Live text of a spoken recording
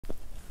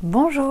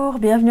Bonjour,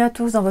 bienvenue à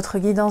tous dans votre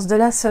guidance de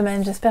la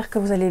semaine. J'espère que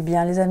vous allez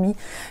bien les amis,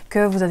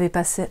 que vous avez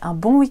passé un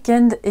bon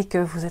week-end et que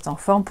vous êtes en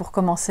forme pour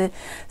commencer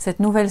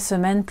cette nouvelle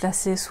semaine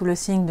placée sous le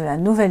signe de la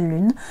nouvelle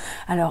lune.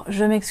 Alors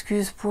je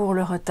m'excuse pour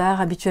le retard,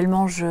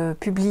 habituellement je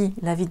publie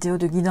la vidéo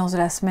de guidance de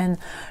la semaine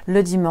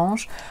le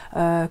dimanche.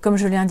 Comme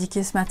je l'ai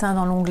indiqué ce matin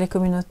dans l'onglet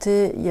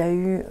communauté, il y a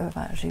eu,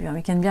 j'ai eu un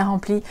week-end bien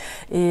rempli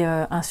et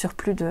un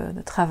surplus de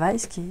travail,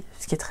 ce qui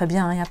est très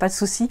bien, hein, il n'y a pas de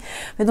souci.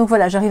 Mais donc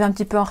voilà, j'arrive un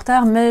petit peu en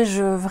retard, mais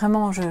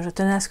je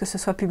tenais à ce que ce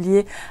soit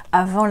publié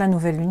avant la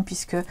nouvelle lune,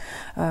 puisque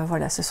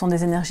voilà, ce sont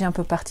des énergies un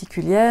peu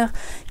particulières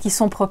qui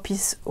sont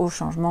propices au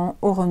changement,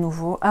 au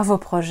renouveau, à vos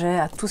projets,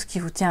 à tout ce qui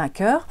vous tient à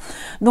cœur.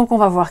 Donc on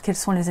va voir quelles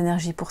sont les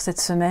énergies pour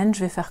cette semaine.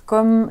 Je vais faire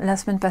comme la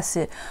semaine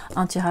passée,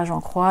 un tirage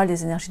en croix,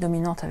 les énergies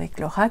dominantes avec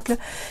l'oracle,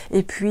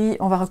 et puis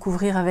on va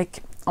recouvrir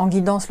en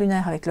guidance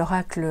lunaire avec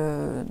l'oracle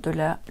de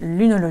la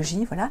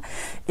lunologie, voilà,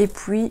 et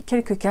puis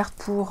quelques cartes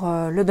pour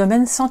le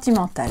domaine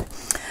sentimental.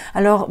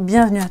 Alors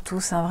bienvenue à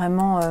tous, hein,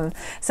 vraiment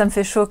ça me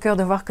fait chaud au cœur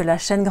de voir que la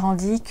chaîne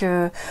grandit,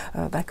 que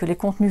les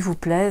contenus vous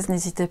plaisent.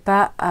 N'hésitez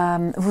pas à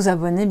vous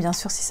abonner, bien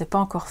sûr, si ce n'est pas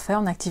encore fait,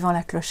 en activant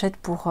la clochette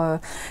pour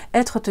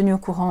être tenu au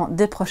courant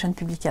des prochaines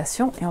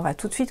publications. Et on va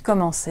tout de suite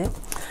commencer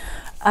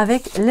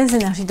avec les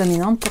énergies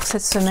dominantes pour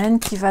cette semaine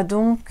qui va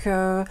donc,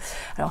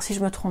 alors si je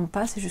ne me trompe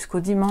pas, c'est jusqu'au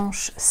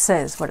dimanche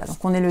 16, voilà,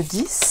 donc on est le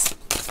 10,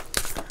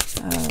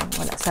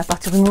 voilà, c'est à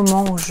partir du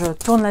moment où je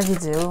tourne la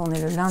vidéo, on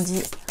est le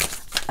lundi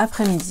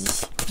après-midi,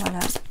 voilà,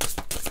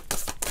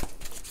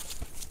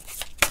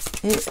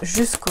 et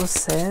jusqu'au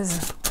 16,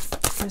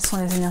 quelles sont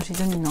les énergies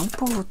dominantes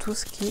pour vous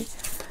tous qui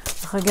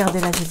regardez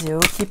la vidéo,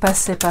 qui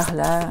passez par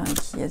là,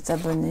 qui êtes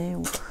abonnés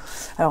ou...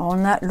 Alors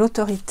on a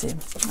l'autorité,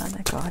 ah,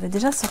 d'accord, elle est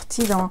déjà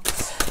sortie dans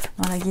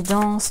la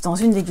guidance, dans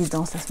une des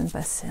guidances la semaine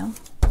passée. Hein.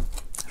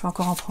 Je vais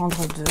encore en prendre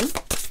deux.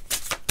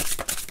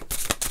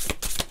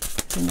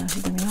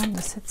 L'énergie dominante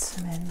de cette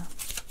semaine.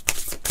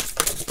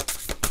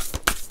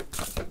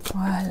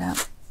 Voilà,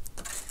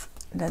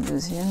 la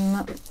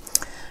deuxième.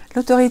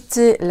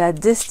 L'autorité, la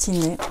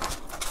destinée.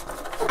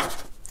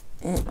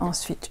 Et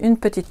ensuite une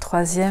petite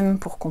troisième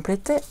pour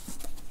compléter.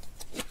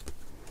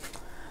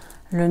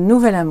 Le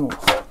nouvel amour.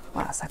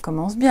 Voilà, ça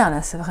commence bien,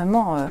 là, c'est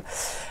vraiment...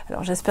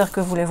 alors, j'espère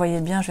que vous les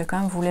voyez bien, je vais quand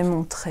même vous les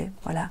montrer.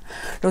 Voilà,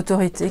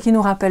 l'autorité qui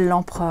nous rappelle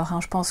l'empereur. Hein.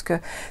 Je pense que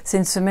c'est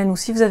une semaine où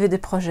si vous avez des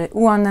projets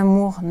ou un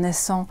amour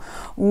naissant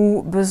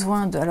ou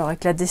besoin de... Alors,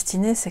 avec la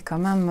destinée, c'est quand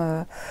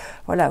même...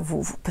 voilà,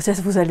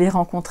 peut-être vous allez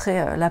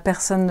rencontrer la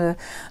personne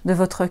de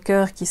votre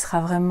cœur qui sera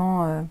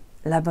vraiment...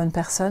 la bonne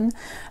personne,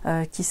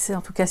 qui sait,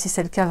 en tout cas si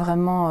c'est le cas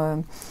vraiment,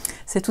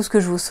 c'est tout ce que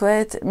je vous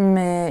souhaite,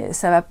 mais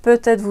ça va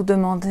peut-être vous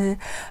demander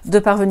de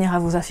parvenir à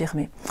vous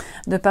affirmer,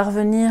 de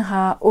parvenir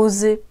à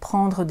oser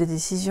prendre des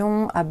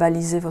décisions, à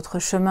baliser votre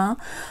chemin.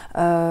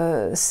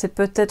 C'est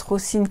peut-être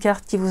aussi une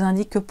carte qui vous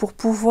indique que pour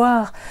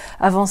pouvoir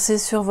avancer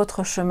sur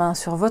votre chemin,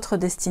 sur votre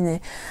destinée,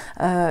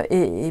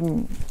 et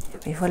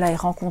voilà, et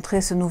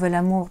rencontrer ce nouvel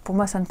amour. Pour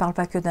moi, ça ne parle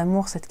pas que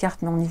d'amour, cette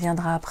carte, mais on y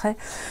viendra après.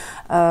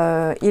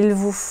 Il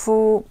vous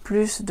faut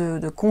plus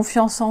de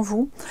confiance en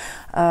vous.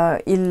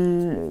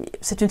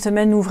 C'est une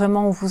semaine où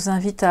vraiment on vous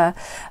invite à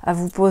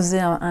vous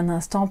poser un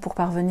instant pour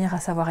parvenir à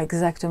savoir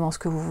exactement ce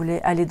que vous voulez,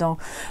 aller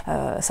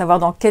savoir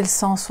dans quel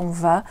sens on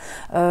va,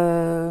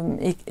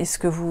 et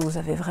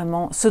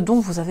ce dont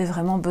vous avez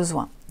vraiment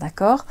besoin.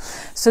 D'accord?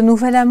 Ce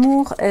nouvel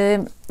amour est...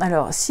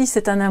 Alors, si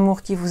c'est un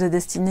amour qui vous est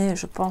destiné,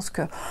 je pense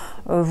que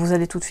vous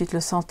allez tout de suite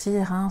le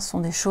sentir. Hein, ce sont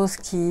des choses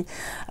qui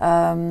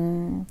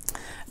ne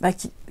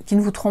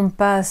vous trompent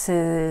pas.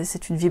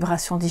 C'est une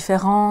vibration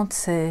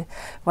différente.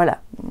 Voilà.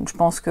 Je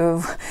pense que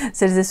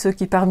celles et ceux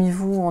qui parmi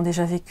vous ont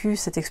déjà vécu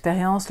cette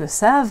expérience le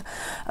savent.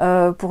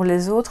 Pour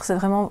les autres, c'est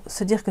vraiment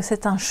se dire que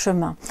c'est un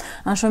chemin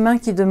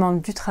qui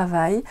demande du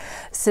travail.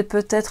 C'est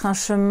peut-être un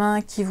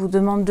chemin qui vous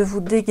demande de vous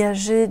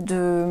dégager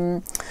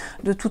de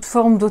toute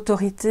forme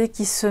d'autorité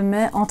qui se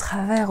met en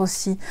travers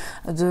aussi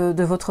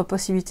de votre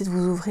possibilité de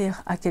vous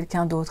ouvrir à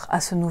quelqu'un d'autre,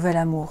 à ce nouvel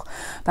amour.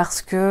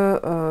 Parce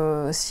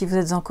que si vous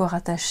êtes encore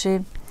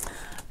attaché,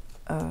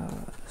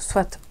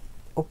 soit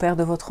au père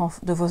de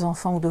vos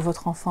enfants ou de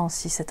votre enfant,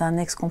 si c'est un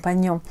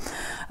ex-compagnon,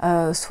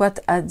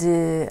 soit à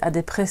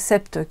des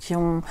préceptes qui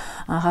ont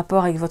un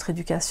rapport avec votre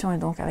éducation et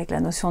donc avec la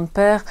notion de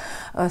père,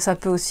 ça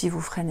peut aussi vous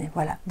freiner.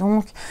 Voilà.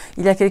 Donc,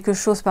 il y a quelque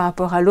chose par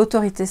rapport à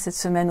l'autorité cette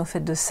semaine, au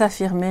fait de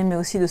s'affirmer, mais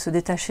aussi de se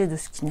détacher de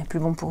ce qui n'est plus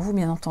bon pour vous,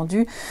 bien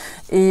entendu.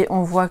 Et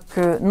on voit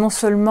que non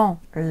seulement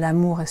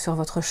l'amour est sur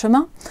votre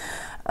chemin,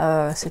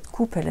 cette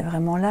coupe, elle est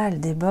vraiment là, elle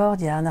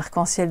déborde, il y a un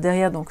arc-en-ciel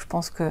derrière, donc je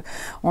pense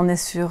qu'on est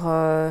sur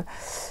un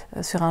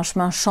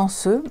chemin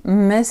chanceux,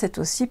 mais c'est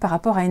aussi par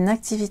rapport à une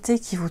activité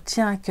qui vous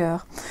tient à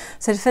cœur.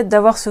 C'est le fait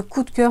d'avoir ce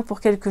coup de cœur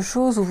pour quelque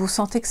chose où vous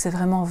sentez que c'est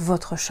vraiment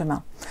votre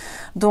chemin.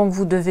 Donc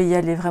vous devez y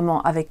aller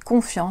vraiment avec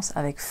confiance,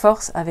 avec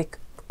force, avec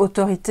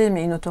autorité,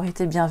 mais une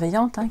autorité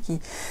bienveillante, hein,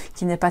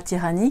 qui n'est pas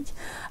tyrannique,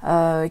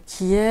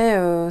 qui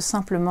est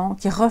simplement,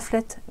 qui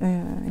reflète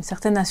une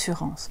certaine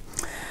assurance.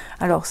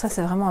 Alors ça,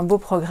 c'est vraiment un beau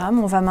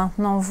programme. On va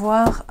maintenant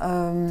voir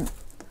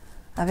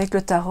avec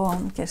le tarot. Hein,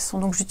 quels sont.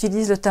 Donc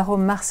j'utilise le tarot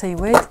Marseille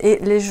Waite et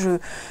les jeux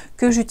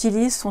que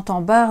j'utilise sont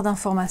en barre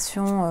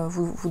d'informations.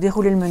 Vous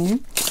déroulez le menu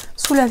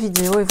sous la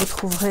vidéo et vous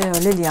trouverez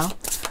les liens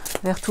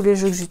vers tous les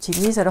jeux que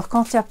j'utilise. Alors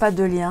quand il n'y a pas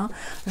de lien,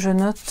 je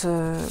note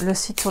le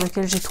site sur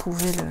lequel j'ai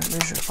trouvé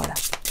le jeu. Voilà.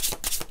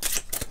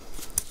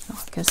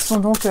 Alors, quelles sont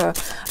donc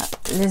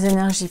les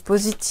énergies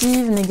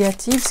positives,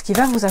 négatives, ce qui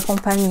va vous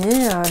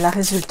accompagner, la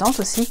résultante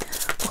aussi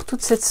pour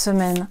toute cette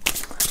semaine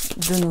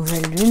de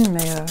nouvelle lune,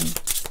 mais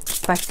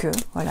pas que,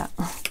 voilà.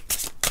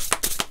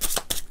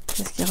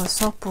 Qu'est-ce qui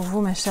ressort pour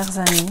vous, mes chers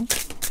amis,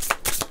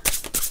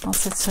 dans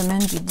cette semaine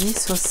du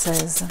 10 au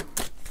 16?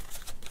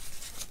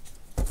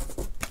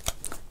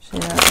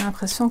 J'ai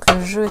l'impression que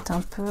le jeu est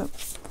un peu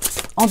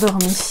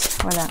endormi,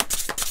 voilà.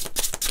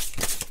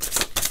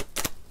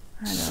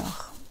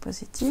 Alors,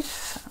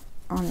 positif,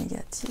 en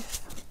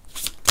négatif.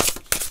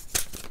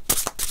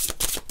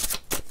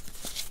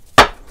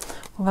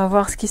 On va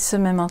voir ce qui se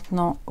met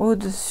maintenant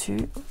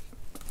au-dessus,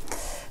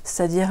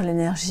 c'est-à-dire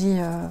l'énergie,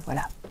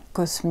 voilà,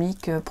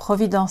 cosmique,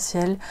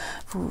 providentielle.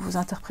 Vous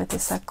interprétez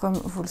ça comme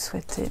vous le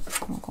souhaitez.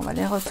 Donc on va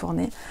les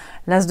retourner.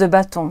 L'as de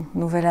bâton,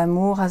 nouvel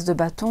amour, as de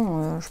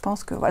bâton, je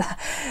pense que voilà.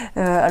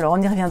 Alors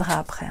on y reviendra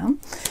après. Hein.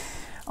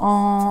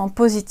 En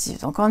positif,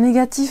 donc en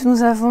négatif,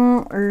 nous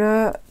avons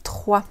le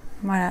 3.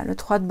 Voilà, le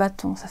 3 de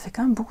bâton. Ça fait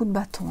quand même beaucoup de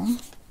bâtons. Hein.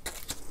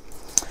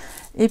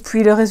 Et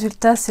puis le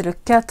résultat, c'est le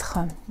 4.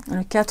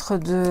 Le 4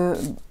 de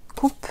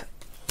coupe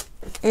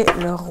et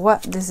le roi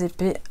des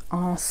épées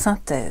en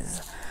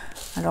synthèse.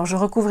 Alors je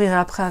recouvrirai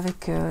après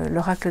avec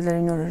l'oracle de la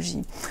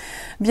lunologie.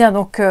 Bien,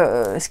 donc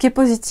ce qui est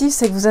positif,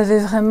 c'est que vous avez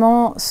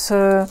vraiment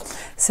vous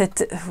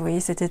voyez,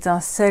 cette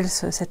étincelle,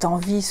 cette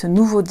envie, ce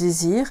nouveau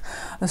désir,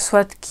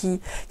 soit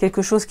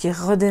quelque chose qui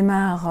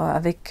redémarre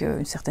avec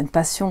une certaine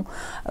passion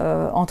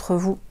entre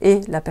vous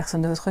et la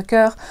personne de votre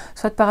cœur,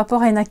 soit par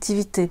rapport à une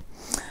activité.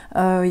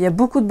 Il y a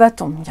beaucoup de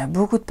bâtons, il y a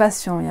beaucoup de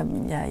passion,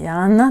 il y a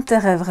un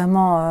intérêt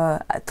vraiment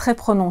très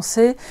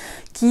prononcé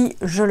qui,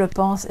 je le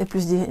pense, est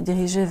plus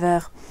dirigé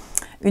vers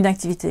une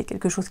activité,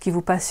 quelque chose qui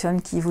vous passionne,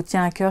 qui vous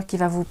tient à cœur, qui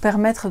va vous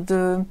permettre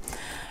de...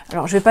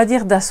 Alors, je ne vais pas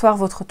dire d'asseoir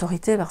votre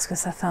autorité, parce que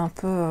ça fait un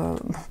peu...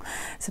 bon,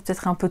 c'est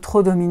peut-être un peu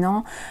trop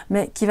dominant,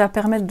 mais qui va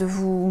permettre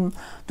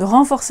de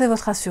renforcer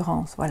votre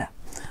assurance, voilà.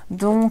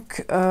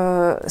 Donc,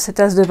 cet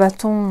as de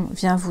bâton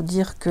vient vous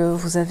dire que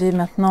vous avez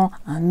maintenant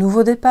un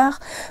nouveau départ.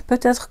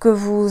 Peut-être que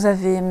vous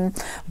avez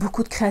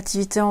beaucoup de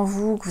créativité en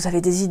vous, que vous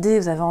avez des idées,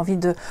 vous avez envie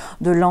de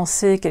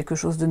lancer quelque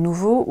chose de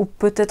nouveau. Ou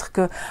peut-être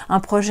qu'un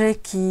projet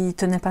qui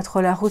tenait pas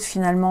trop la route,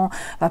 finalement,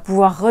 va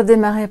pouvoir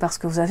redémarrer parce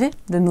que vous avez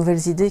de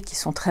nouvelles idées qui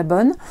sont très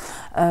bonnes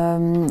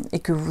et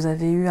que vous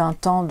avez eu un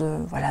temps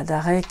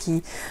d'arrêt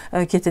qui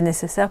était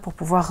nécessaire pour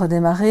pouvoir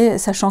redémarrer,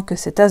 sachant que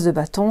cet as de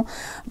bâton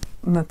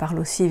me parle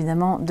aussi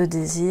évidemment de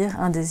désir,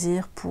 un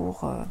désir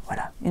pour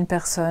voilà, une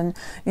personne,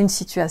 une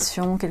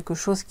situation, quelque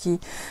chose qui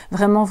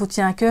vraiment vous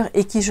tient à cœur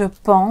et qui, je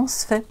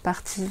pense, fait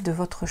partie de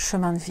votre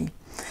chemin de vie,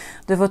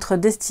 de votre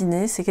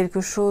destinée. C'est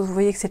quelque chose, vous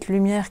voyez que cette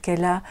lumière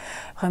qu'elle a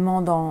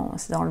vraiment dans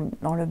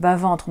le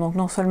bas-ventre, donc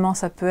non seulement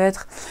ça peut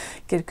être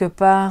quelque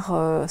part,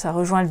 ça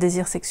rejoint le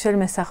désir sexuel,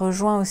 mais ça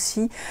rejoint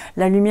aussi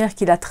la lumière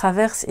qui la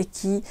traverse et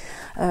qui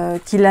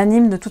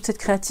l'anime de toute cette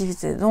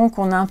créativité. Donc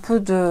on a un peu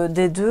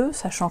des deux,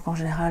 sachant qu'en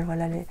général,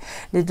 voilà,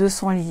 les deux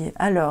sont liés.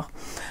 Alors,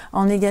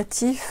 en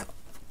négatif,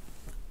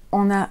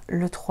 on a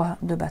le 3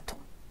 de bâton.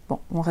 Bon,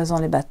 on reste dans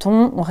les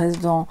bâtons, on reste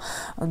dans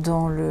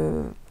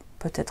le...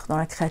 peut-être dans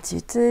la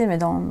créativité, mais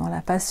dans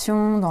la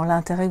passion, dans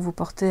l'intérêt que vous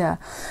portez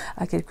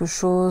à quelque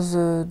chose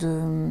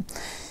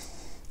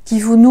qui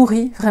vous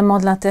nourrit vraiment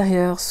de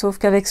l'intérieur. Sauf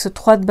qu'avec ce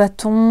 3 de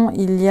bâton,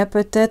 il y a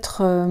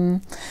peut-être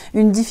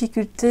une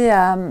difficulté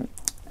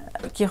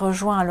qui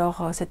rejoint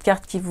alors cette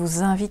carte qui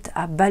vous invite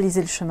à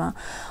baliser le chemin.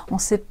 On ne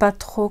sait pas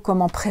trop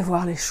comment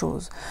prévoir les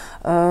choses.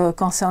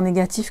 Quand c'est en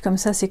négatif comme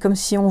ça, c'est comme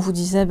si on vous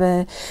disait,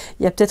 ben,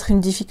 il y a peut-être une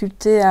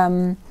difficulté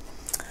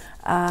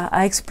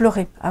à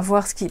explorer, à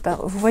voir ce qui...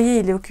 Vous voyez,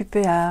 il est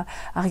occupé à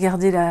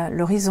regarder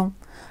l'horizon.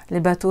 Les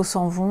bateaux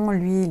s'en vont,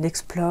 lui, il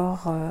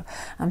explore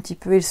un petit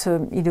peu,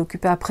 il est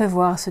occupé à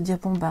prévoir, à se dire,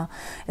 bon ben,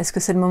 est-ce que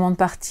c'est le moment de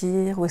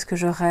partir, ou est-ce que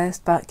je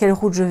reste, quelle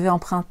route je vais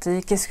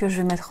emprunter, qu'est-ce que je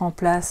vais mettre en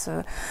place.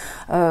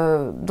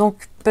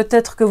 Donc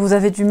peut-être que vous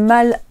avez du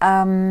mal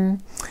à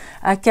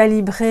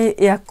calibrer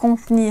et à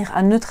contenir,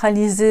 à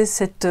neutraliser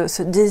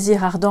ce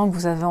désir ardent que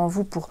vous avez en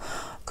vous pour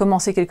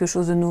commencer quelque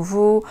chose de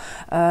nouveau,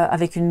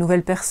 avec une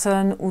nouvelle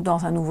personne ou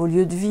dans un nouveau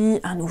lieu de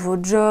vie, un nouveau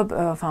job,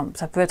 enfin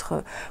ça peut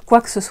être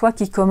quoi que ce soit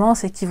qui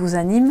commence et qui vous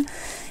anime,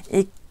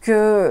 et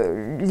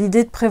que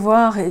l'idée de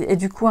prévoir est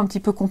du coup un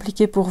petit peu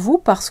compliquée pour vous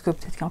parce que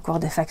peut-être qu'il y a encore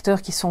des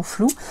facteurs qui sont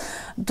flous.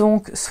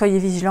 Donc soyez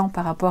vigilants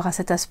par rapport à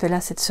cet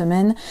aspect-là cette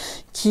semaine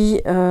qui,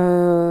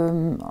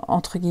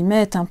 entre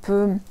guillemets, est un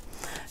peu...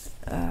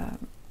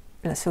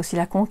 là c'est aussi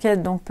la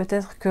conquête, donc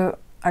peut-être que...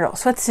 Alors,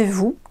 soit c'est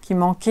vous qui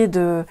manquez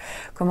de,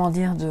 comment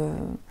dire, je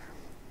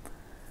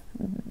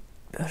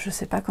ne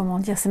sais pas comment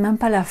dire, c'est même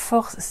pas la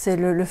force, c'est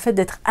le fait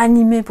d'être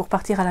animé pour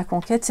partir à la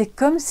conquête. C'est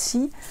comme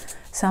si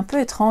c'est un peu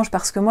étrange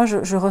parce que moi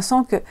je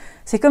ressens que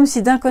c'est comme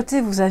si d'un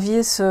côté vous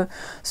aviez ce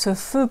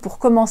feu pour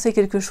commencer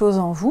quelque chose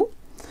en vous,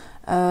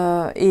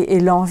 et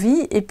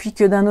l'envie, et puis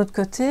que d'un autre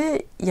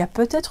côté il y a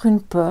peut-être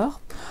une peur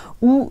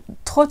ou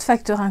trop de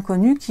facteurs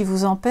inconnus qui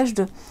vous empêchent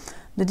de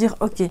dire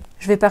ok,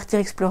 je vais partir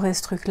explorer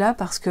ce truc là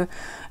parce que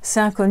c'est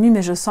inconnu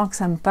mais je sens que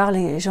ça me parle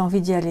et j'ai envie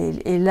d'y aller.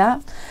 Et là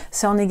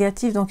c'est en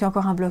négatif, donc il y a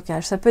encore un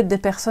blocage. Ça peut être des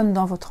personnes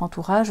dans votre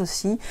entourage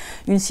aussi,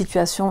 une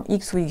situation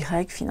X ou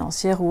Y,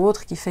 financière ou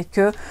autre, qui fait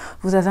que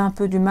vous avez un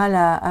peu du mal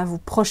à vous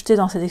projeter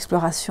dans cette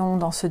exploration,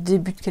 dans ce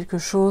début de quelque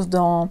chose,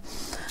 dans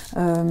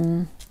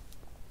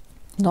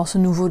ce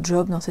nouveau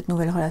job, dans cette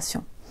nouvelle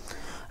relation.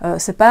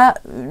 C'est pas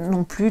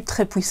non plus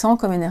très puissant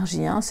comme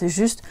énergie, hein, c'est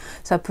juste,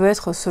 ça peut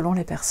être selon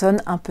les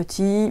personnes un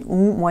petit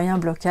ou moyen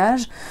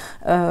blocage,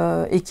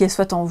 et qui est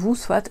soit en vous,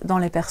 soit dans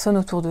les personnes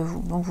autour de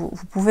vous. Donc vous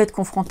pouvez être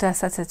confronté à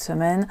ça cette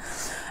semaine.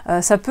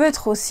 Ça peut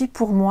être aussi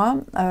pour moi,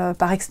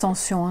 par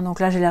extension, hein,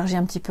 donc là j'élargis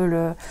un petit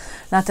peu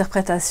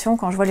l'interprétation,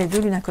 quand je vois les deux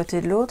l'une à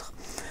côté de l'autre,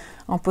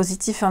 en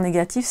positif et en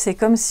négatif, c'est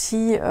comme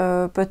si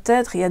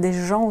peut-être il y a des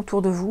gens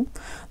autour de vous,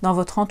 dans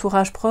votre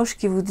entourage proche,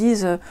 qui vous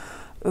disent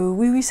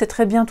oui, c'est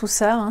très bien tout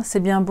ça, hein, c'est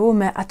bien beau,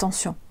 mais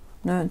attention,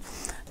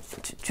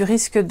 tu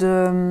risques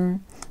de...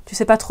 Tu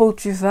sais pas trop où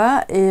tu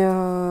vas, et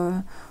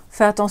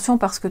fais attention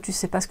parce que tu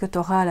sais pas ce que tu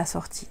auras à la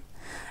sortie.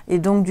 Et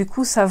donc du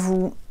coup, ça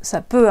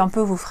peut un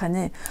peu vous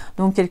freiner.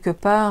 Donc quelque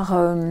part...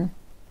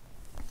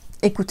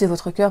 écoutez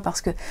votre cœur, parce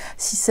que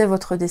si c'est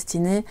votre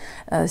destinée,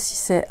 si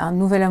c'est un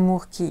nouvel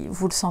amour qui,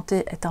 vous le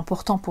sentez, est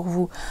important pour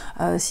vous,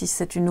 si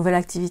c'est une nouvelle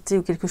activité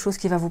ou quelque chose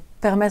qui va vous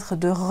permettre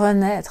de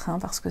renaître, hein,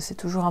 parce que c'est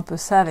toujours un peu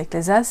ça avec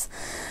les As,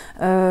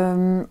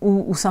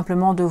 ou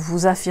simplement de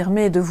vous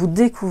affirmer, de vous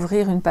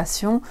découvrir une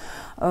passion,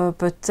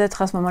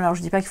 peut-être à ce moment-là, alors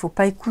je ne dis pas qu'il ne faut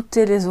pas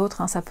écouter les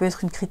autres, hein, ça peut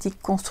être une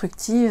critique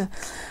constructive,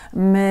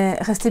 mais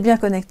restez bien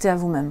connecté à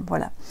vous-même,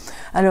 voilà.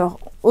 Alors,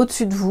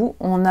 au-dessus de vous,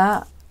 on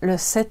a le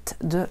 7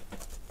 de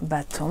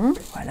bâton,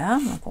 voilà,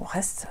 donc on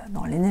reste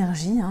dans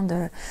l'énergie, hein,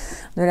 de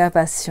la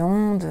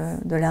passion,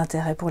 de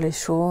l'intérêt pour les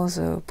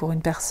choses, pour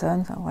une personne,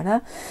 enfin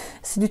voilà,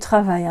 c'est du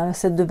travail, hein, le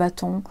 7 de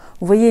bâton.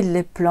 Vous voyez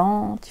les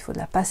plantes, il faut de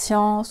la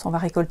patience, on va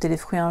récolter les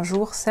fruits un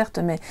jour, certes,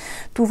 mais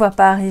tout va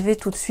pas arriver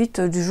tout de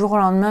suite, du jour au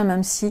lendemain,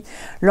 même si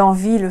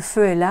l'envie, le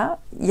feu est là,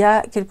 il y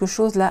a quelque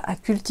chose là à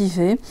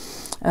cultiver,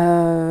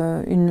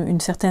 une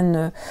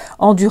certaine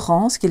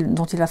endurance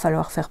dont il va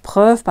falloir faire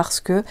preuve,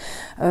 parce que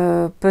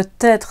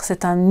peut-être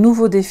c'est un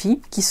nouveau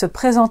défi qui se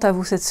présente à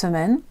vous cette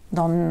semaine,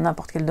 dans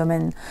n'importe quel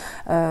domaine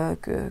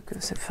que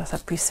ça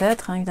puisse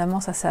être, hein, évidemment,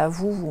 ça c'est à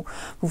vous,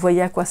 vous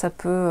voyez à quoi ça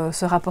peut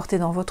se rapporter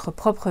dans votre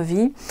propre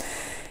vie.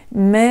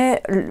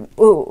 Mais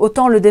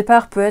autant le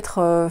départ peut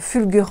être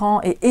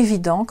fulgurant et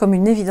évident, comme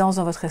une évidence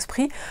dans votre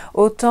esprit,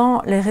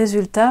 autant les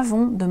résultats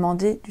vont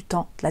demander du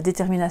temps, de la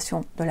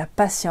détermination, de la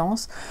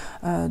patience,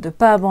 de ne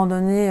pas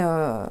abandonner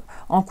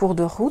en cours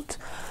de route,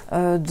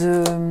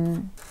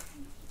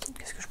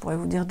 qu'est-ce que je pourrais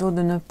vous dire d'autre,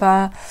 de ne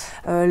pas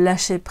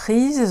lâcher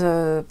prise,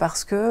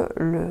 parce que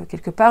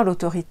quelque part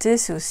l'autorité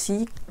c'est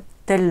aussi,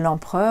 tel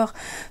l'empereur,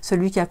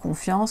 celui qui a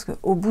confiance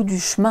qu'au bout du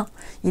chemin,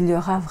 il y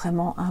aura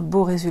vraiment un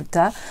beau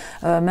résultat,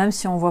 même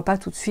si on ne voit pas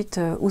tout de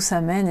suite où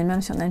ça mène, et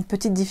même si on a une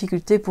petite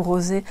difficulté pour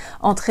oser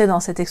entrer dans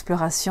cette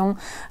exploration,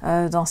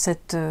 dans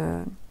cette...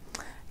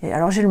 Et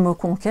alors j'ai le mot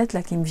conquête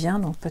là qui me vient,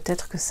 donc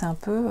peut-être que c'est un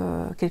peu,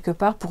 quelque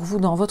part pour vous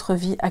dans votre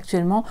vie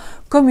actuellement,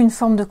 comme une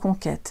forme de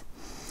conquête.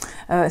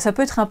 Ça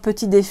peut être un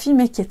petit défi,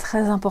 mais qui est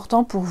très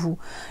important pour vous,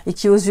 et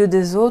qui aux yeux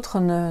des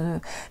autres,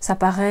 ça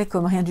paraît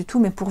comme rien du tout,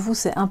 mais pour vous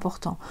c'est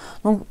important.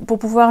 Donc pour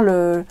pouvoir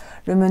le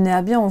mener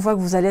à bien, on voit que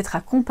vous allez être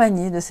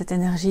accompagné de cette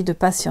énergie de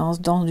patience,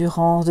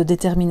 d'endurance, de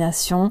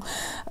détermination,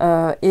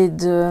 et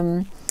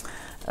de...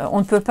 On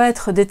ne peut pas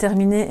être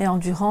déterminé et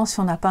endurant si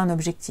on n'a pas un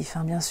objectif,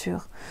 hein, bien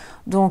sûr.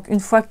 Donc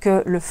une fois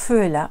que le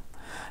feu est là,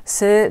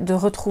 c'est de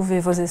retrouver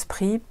vos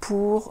esprits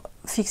pour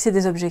fixer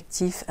des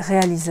objectifs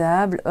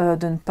réalisables,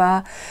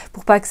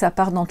 pour pas que ça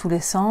parte dans tous les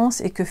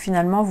sens et que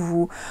finalement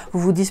vous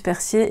vous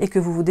dispersiez et que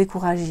vous vous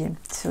découragiez.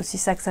 C'est aussi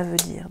ça que ça veut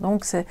dire.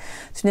 Donc c'est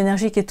une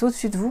énergie qui est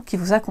au-dessus de vous, qui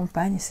vous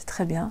accompagne, et c'est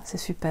très bien, c'est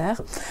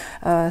super.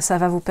 Ça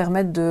va vous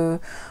permettre de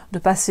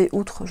passer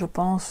outre, je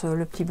pense,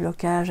 le petit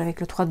blocage avec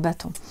le 3 de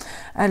bâton.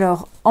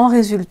 Alors, en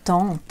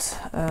résultante,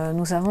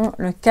 nous avons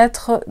le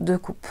 4 de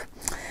coupe.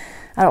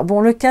 Alors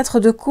bon, le 4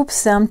 de coupe,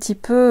 c'est un petit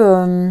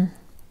peu...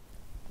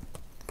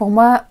 pour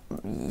moi,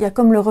 il y a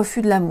comme le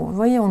refus de l'amour. Vous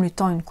voyez, on lui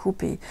tend une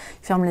coupe et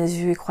il ferme les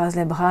yeux, il croise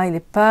les bras. Il n'est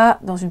pas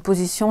dans une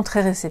position très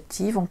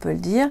réceptive, on peut le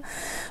dire.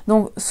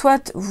 Donc,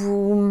 soit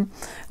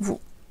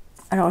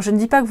alors, je ne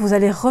dis pas que vous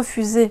allez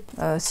refuser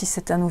si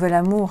c'est un nouvel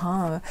amour,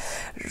 hein.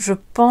 Je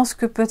pense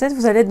que peut-être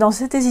vous allez être dans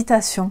cette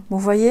hésitation, vous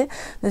voyez,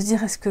 de se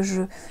dire est-ce que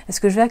je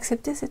vais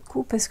accepter cette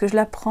coupe, est-ce que je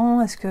la prends,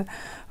 est-ce que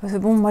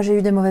bon, moi j'ai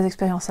eu des mauvaises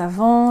expériences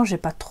avant, j'ai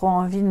pas trop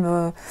envie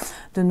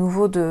de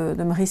nouveau de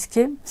me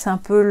risquer. C'est un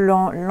peu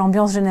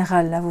l'ambiance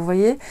générale là, vous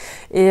voyez,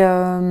 et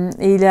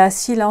il est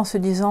assis là en se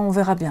disant on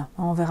verra bien,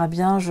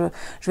 je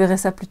verrai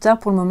ça plus tard,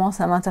 pour le moment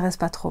ça m'intéresse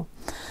pas trop.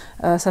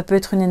 ça peut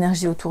être une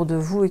énergie autour de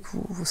vous et que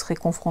vous serez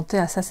confronté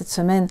à ça cette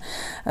semaine.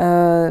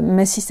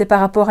 Mais si c'est par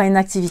rapport à une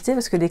activité,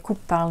 parce que les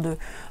couples parlent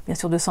bien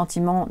sûr de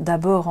sentiments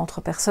d'abord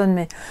entre personnes,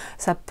 mais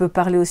ça peut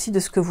parler aussi de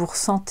ce que vous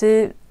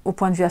ressentez au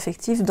point de vue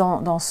affectif,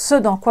 dans ce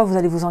dans quoi vous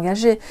allez vous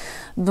engager.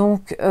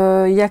 Donc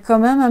il y a quand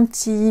même un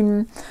petit...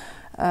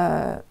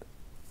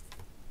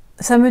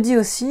 ça me dit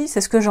aussi,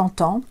 c'est ce que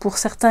j'entends, pour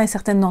certains et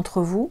certaines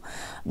d'entre vous,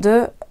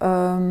 de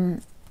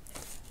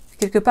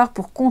quelque part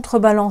pour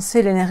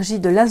contrebalancer l'énergie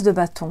de l'as de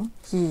bâton,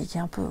 qui est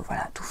un peu,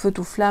 voilà, tout feu,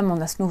 tout flamme, on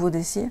a ce nouveau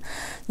désir,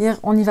 dire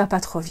on n'y va pas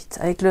trop vite.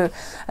 Avec le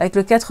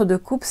 4 de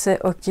coupe,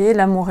 c'est ok,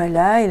 l'amour est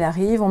là, il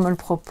arrive, on me le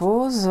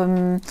propose,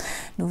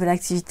 nouvelle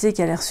activité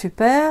qui a l'air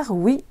super,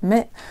 oui,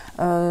 mais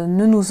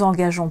ne nous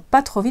engageons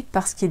pas trop vite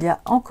parce qu'il y a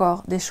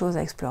encore des choses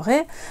à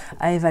explorer,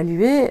 à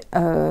évaluer,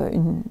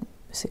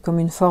 c'est comme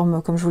une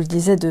forme, comme je vous le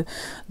disais,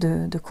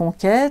 de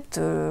conquête.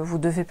 Vous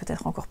devez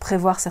peut-être encore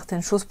prévoir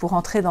certaines choses pour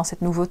entrer dans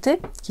cette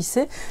nouveauté, qui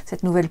sait,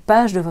 cette nouvelle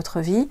page de votre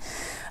vie.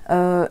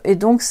 Et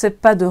donc, c'est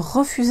pas de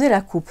refuser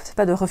la coupe, c'est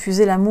pas de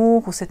refuser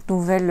l'amour ou cette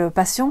nouvelle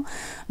passion,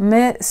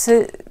 mais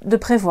c'est de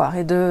prévoir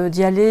et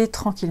d'y aller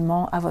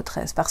tranquillement à votre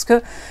aise. Parce que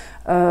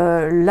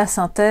la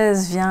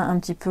synthèse vient un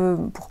petit peu,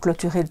 pour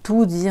clôturer le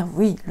tout, dire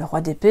oui, le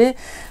roi d'épée,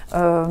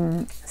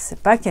 c'est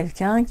pas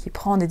quelqu'un qui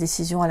prend des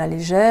décisions à la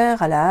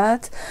légère, à la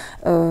hâte,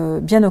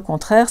 bien au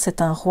contraire,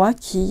 c'est un roi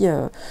qui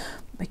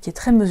est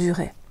très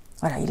mesuré.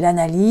 Voilà, il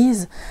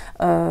analyse,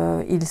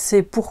 il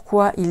sait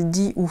pourquoi il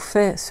dit ou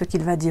fait ce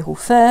qu'il va dire ou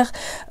faire,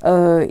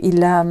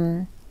 il a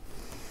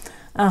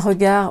un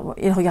regard,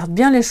 il regarde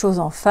bien les choses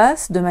en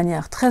face, de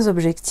manière très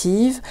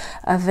objective,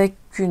 avec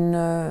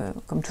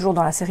comme toujours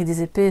dans la série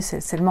des épées,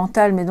 c'est le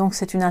mental, mais donc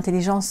c'est une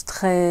intelligence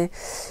très...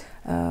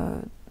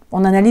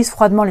 on analyse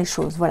froidement les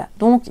choses, voilà.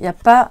 Donc il n'y a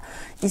pas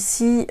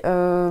ici...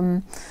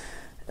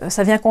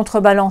 ça vient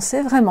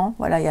contrebalancer vraiment,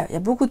 voilà, il y a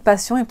beaucoup de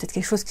passion, il y a peut-être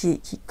quelque chose qui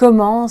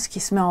commence,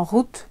 qui se met en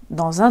route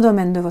dans un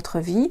domaine de votre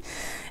vie,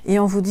 et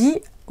on vous dit,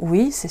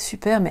 oui, c'est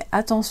super, mais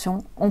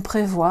attention, on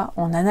prévoit,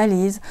 on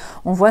analyse,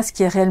 on voit ce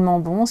qui est réellement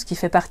bon, ce qui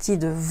fait partie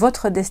de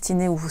votre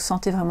destinée, où vous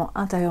sentez vraiment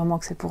intérieurement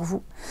que c'est pour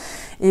vous,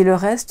 et le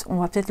reste, on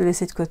va peut-être le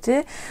laisser de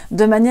côté,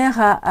 de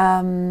manière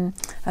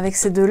avec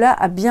ces deux-là,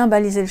 à bien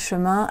baliser le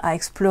chemin, à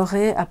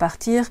explorer, à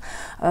partir...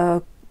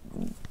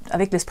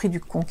 avec l'esprit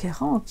du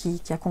conquérant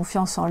qui a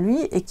confiance en lui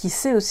et qui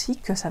sait aussi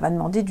que ça va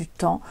demander du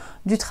temps,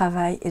 du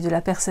travail et de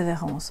la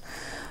persévérance.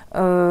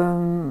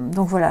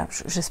 Donc voilà,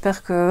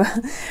 j'espère que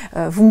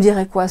vous me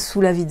direz quoi sous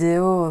la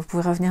vidéo, vous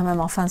pouvez revenir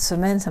même en fin de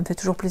semaine, ça me fait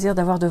toujours plaisir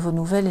d'avoir de vos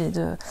nouvelles et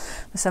de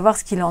savoir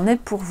ce qu'il en est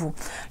pour vous.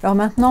 Alors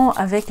maintenant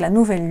avec la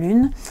nouvelle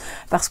lune,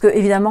 parce que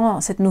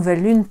évidemment cette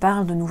nouvelle lune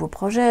parle de nouveaux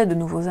projets, de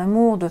nouveaux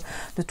amours,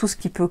 de tout ce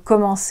qui peut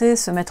commencer,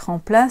 se mettre en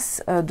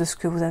place, de ce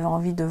que vous avez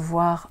envie de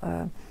voir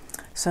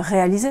se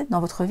réaliser dans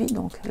votre vie.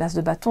 Donc l'as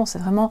de bâton, c'est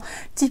vraiment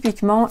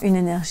typiquement une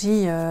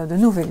énergie de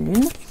nouvelle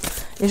lune.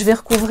 Et je vais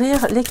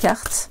recouvrir les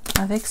cartes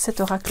avec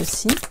cet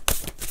oracle-ci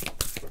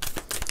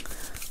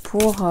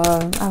pour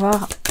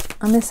avoir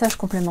un message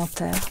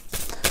complémentaire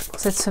pour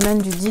cette semaine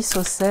du 10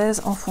 au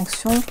 16 en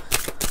fonction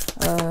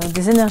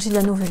des énergies de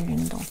la nouvelle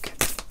lune. Donc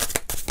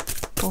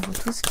pour vous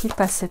tous qui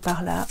passez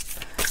par là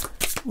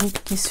ou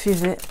qui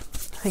suivez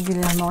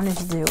régulièrement les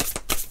vidéos.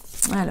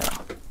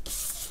 Alors,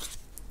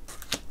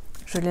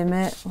 je les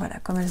mets, voilà,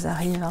 comme elles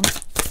arrivent. Hein.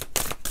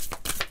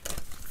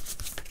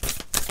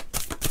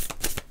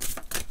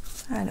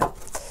 Alors,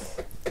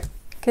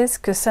 qu'est-ce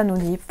que ça nous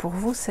dit pour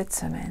vous cette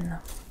semaine?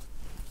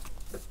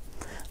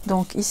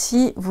 Donc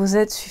ici, vous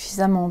êtes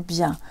suffisamment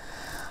bien.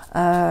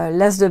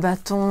 L'as de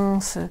bâton,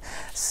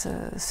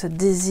 ce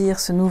désir,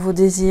 ce nouveau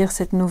désir,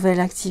 cette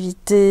nouvelle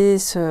activité,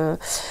 ce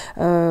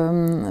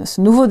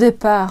nouveau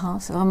départ, hein,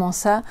 c'est vraiment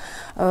ça,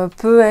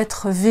 peut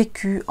être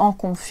vécu en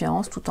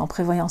confiance, tout en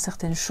prévoyant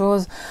certaines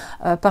choses,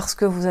 parce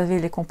que vous avez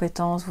les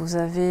compétences, vous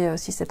avez,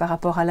 si c'est par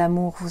rapport à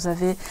l'amour, vous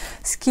avez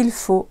ce qu'il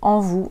faut en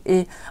vous,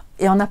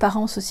 et en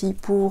apparence aussi,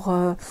 pour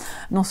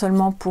non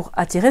seulement pour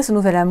attirer ce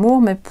nouvel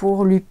amour, mais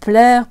pour lui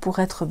plaire, pour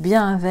être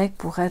bien avec,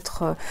 pour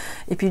être,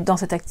 et puis dans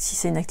cette si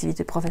c'est une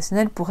activité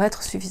professionnelle, pour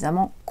être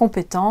suffisamment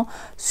compétent,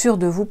 sûr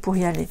de vous pour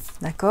y aller,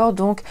 d'accord?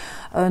 Donc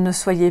ne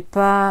soyez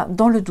pas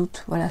dans le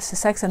doute, voilà, c'est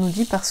ça que ça nous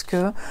dit, parce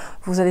que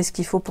vous avez ce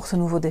qu'il faut pour ce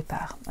nouveau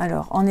départ.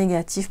 Alors en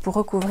négatif, pour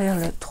recouvrir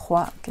le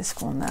 3, qu'est-ce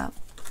qu'on a?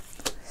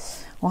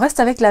 On reste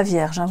avec la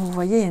Vierge, hein, vous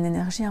voyez, il y a une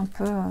énergie un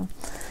peu...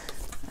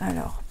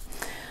 alors...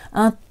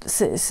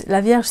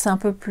 la Vierge, c'est un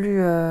peu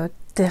plus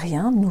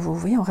terrien, de nouveau, vous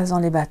voyez, on reste dans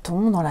les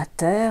bâtons, dans la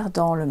terre,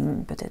 dans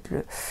peut-être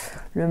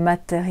le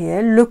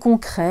matériel, le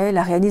concret,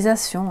 la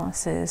réalisation, hein,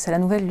 c'est la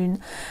nouvelle lune.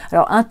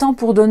 Alors, un temps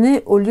pour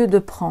donner au lieu de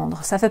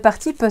prendre, ça fait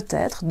partie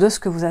peut-être de ce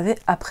que vous avez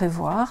à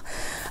prévoir,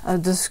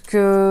 de ce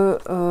que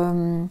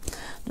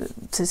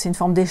c'est une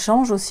forme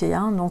d'échange aussi,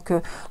 hein, donc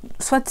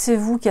soit c'est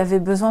vous qui avez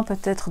besoin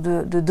peut-être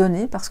de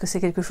donner, parce que c'est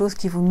quelque chose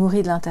qui vous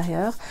nourrit de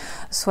l'intérieur,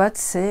 soit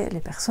c'est les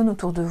personnes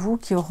autour de vous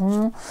qui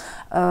auront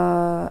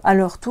à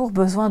leur tour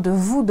besoin de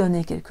vous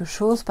donner quelque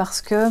chose,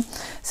 parce que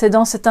c'est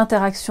dans cette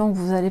interaction que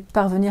vous allez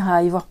parvenir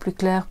à y voir plus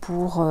clair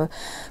pour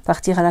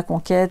partir à la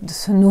conquête de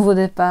ce nouveau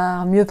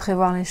départ, mieux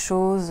prévoir les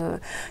choses,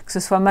 que ce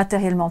soit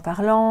matériellement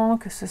parlant,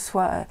 que ce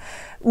soit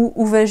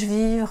où vais-je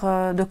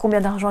vivre, de combien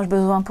d'argent j'ai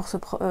besoin pour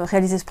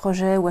réaliser ce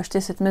projet, ou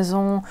acheter cette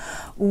maison,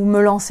 ou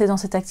me lancer dans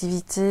cette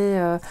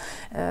activité,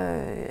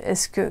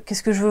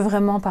 qu'est-ce que je veux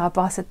vraiment par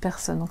rapport à cette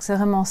personne. Donc c'est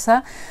vraiment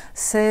ça,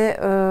 c'est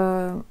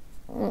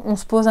on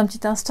se pose un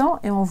petit instant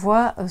et on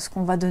voit ce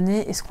qu'on va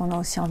donner et ce qu'on a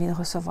aussi envie de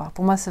recevoir.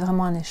 Pour moi, c'est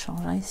vraiment un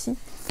échange, hein, ici.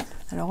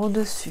 Alors,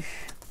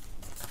 au-dessus,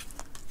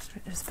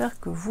 j'espère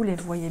que vous les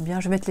voyez bien.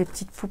 Je vais mettre les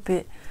petites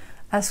poupées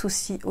à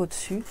souci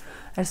au-dessus.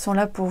 Elles sont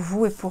là pour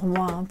vous et pour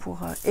moi, hein, pour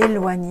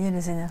éloigner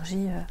les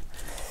énergies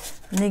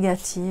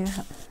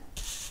négatives.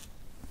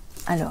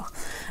 Alors,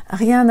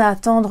 rien à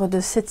attendre de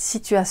cette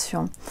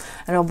situation.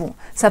 Alors bon,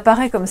 ça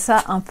paraît comme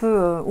ça un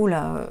peu,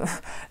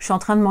 je suis en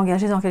train de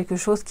m'engager dans quelque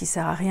chose qui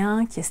sert à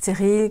rien, qui est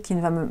stérile, qui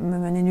ne va me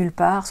mener nulle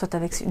part, soit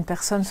avec une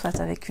personne, soit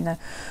avec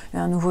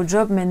un nouveau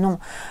job, mais non,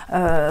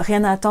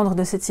 rien à attendre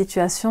de cette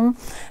situation.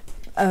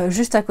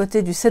 Juste à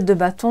côté du 7 de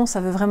bâton,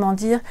 ça veut vraiment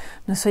dire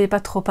ne soyez pas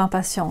trop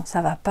impatient, ça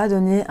ne va pas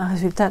donner un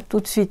résultat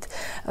tout de suite,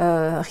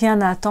 rien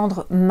à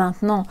attendre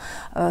maintenant,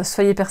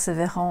 soyez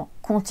persévérants,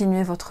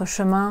 continuez votre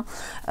chemin,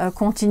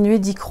 continuez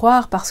d'y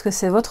croire parce que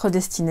c'est votre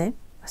destinée.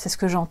 C'est ce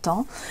que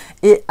j'entends.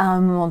 Et à un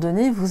moment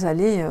donné, vous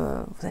allez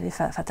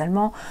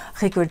fatalement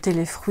récolter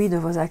les fruits de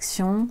vos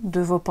actions,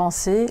 de vos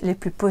pensées les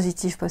plus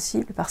positives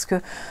possibles. Parce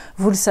que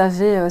vous le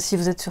savez, si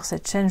vous êtes sur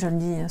cette chaîne, je le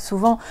dis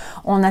souvent,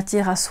 on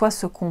attire à soi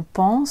ce qu'on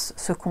pense,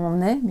 ce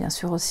qu'on est, bien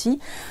sûr aussi.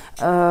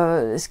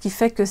 Ce qui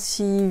fait que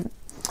si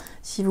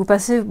vous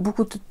passez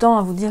beaucoup de temps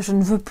à vous dire je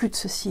ne veux plus de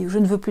ceci ou je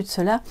ne veux plus de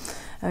cela,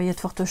 il y a de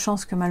fortes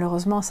chances que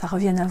malheureusement ça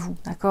revienne à vous,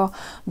 d'accord?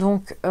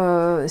 Donc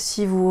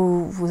si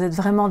vous êtes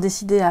vraiment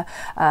décidé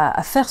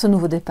à faire ce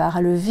nouveau départ,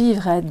 à le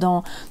vivre, à être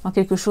dans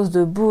quelque chose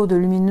de beau, de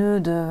lumineux,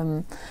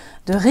 de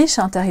riche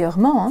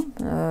intérieurement,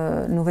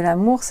 hein, nouvel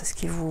amour, c'est ce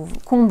qui vous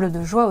comble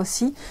de joie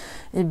aussi,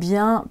 eh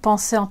bien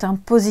pensez en termes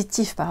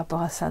positifs par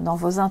rapport à ça, dans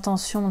vos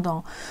intentions,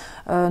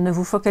 ne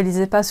vous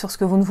focalisez pas sur ce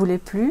que vous ne voulez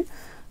plus,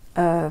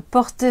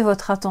 portez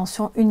votre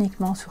attention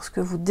uniquement sur ce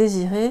que vous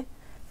désirez,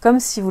 comme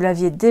si vous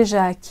l'aviez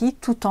déjà acquis,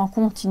 tout en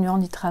continuant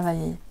d'y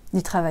travailler.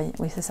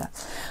 Oui, c'est ça.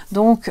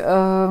 Donc,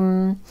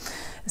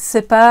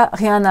 c'est pas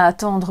rien à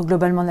attendre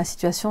globalement de la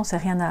situation, c'est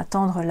rien à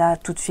attendre là,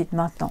 tout de suite,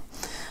 maintenant.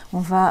 On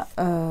va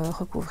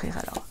recouvrir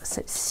alors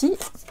celle-ci.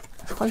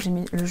 Je crois que j'ai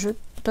mis le jeu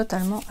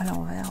totalement à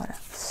l'envers, voilà.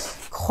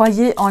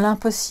 Croyez en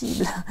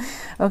l'impossible.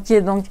 Ok,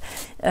 donc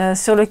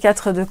sur le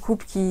 4 de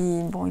coupe,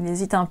 il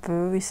hésite un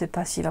peu, il ne sait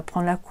pas s'il va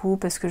prendre la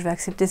coupe, est-ce que je vais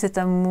accepter cet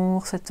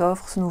amour, cette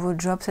offre, ce nouveau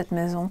job, cette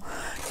maison,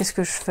 qu'est-ce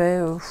que je fais,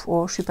 je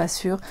ne suis pas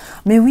sûre.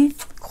 Mais oui,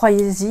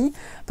 croyez-y,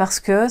 parce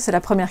que c'est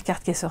la première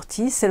carte qui est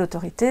sortie, c'est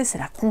l'autorité, c'est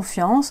la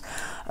confiance,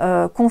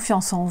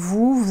 confiance en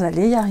vous, vous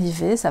allez y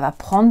arriver, ça va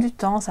prendre du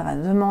temps, ça va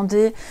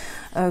demander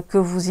que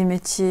vous y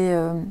mettiez,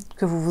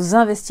 que vous vous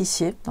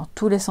investissiez, dans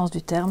tous les sens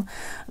du terme,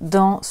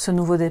 dans ce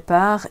nouveau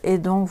départ, et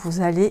donc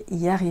vous allez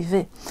y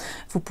arriver.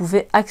 Vous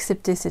pouvez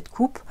accepter cette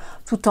coupe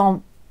tout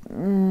en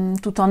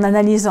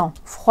analysant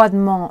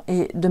froidement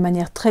et de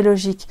manière très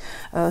logique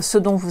ce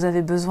dont vous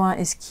avez besoin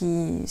et ce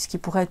qui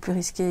pourrait être plus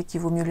risqué et qu'il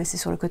vaut mieux laisser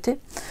sur le côté.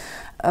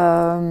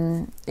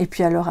 Et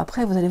puis alors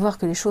après, vous allez voir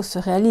que les choses se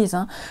réalisent,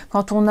 hein.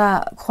 Quand on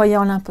a croyé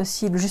en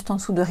l'impossible, juste en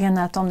dessous de rien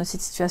à attendre de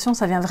cette situation,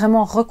 ça vient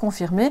vraiment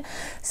reconfirmer,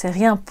 c'est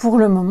rien pour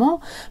le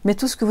moment, mais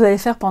tout ce que vous allez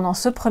faire pendant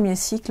ce premier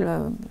cycle,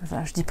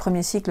 je dis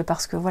premier cycle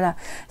parce que voilà,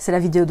 c'est la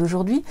vidéo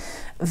d'aujourd'hui,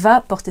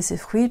 va porter ses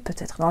fruits,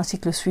 peut-être dans le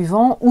cycle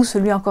suivant ou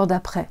celui encore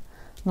d'après.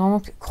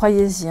 Donc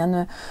croyez-y,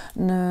 hein,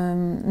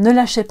 ne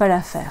lâchez pas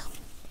l'affaire.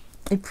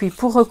 Et puis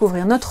pour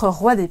recouvrir notre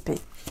roi d'épée,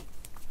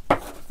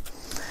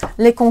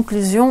 les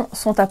conclusions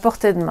sont à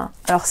portée de main.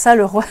 Alors ça,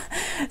 le roi,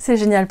 c'est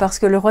génial parce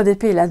que le roi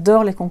d'épée, il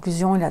adore les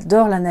conclusions, il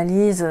adore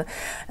l'analyse,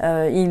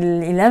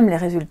 il aime les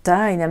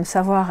résultats, il aime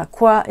savoir à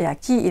quoi et à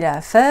qui il a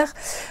affaire.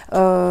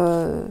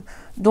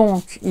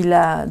 Donc, il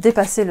a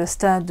dépassé le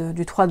stade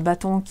du 3 de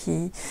bâton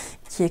qui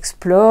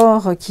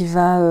explore, qui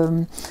va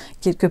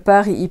quelque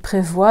part, il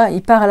prévoit,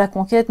 il part à la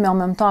conquête, mais en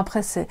même temps,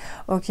 après, c'est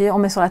ok, on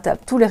met sur la table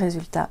tous les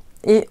résultats.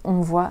 Et on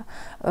voit,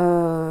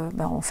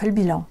 on fait le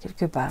bilan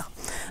quelque part.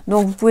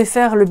 Donc vous pouvez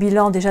faire le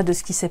bilan déjà de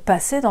ce qui s'est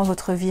passé dans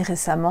votre vie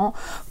récemment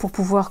pour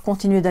pouvoir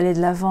continuer d'aller de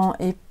l'avant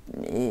et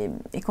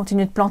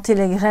continuer de planter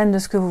les graines de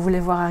ce que vous voulez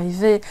voir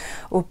arriver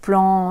au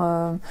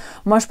plan...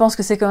 moi je pense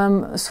que c'est quand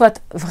même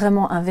soit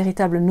vraiment un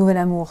véritable nouvel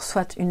amour,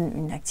 soit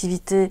une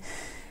activité...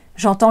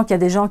 J'entends qu'il y a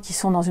des gens qui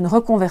sont dans une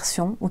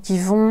reconversion ou qui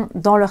vont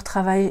dans leur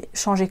travail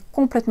changer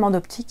complètement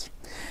d'optique.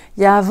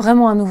 Il y a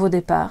vraiment un nouveau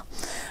départ.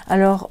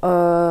 Alors,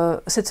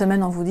 cette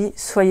semaine, on vous dit,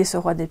 soyez ce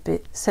roi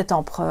d'épée, cet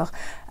empereur.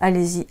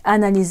 Allez-y,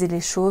 analysez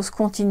les choses,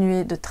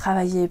 continuez de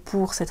travailler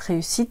pour cette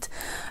réussite.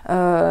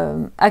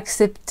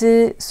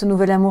 Acceptez ce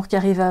nouvel amour qui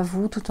arrive à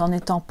vous, tout en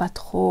n'étant pas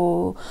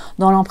trop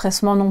dans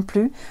l'empressement non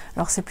plus.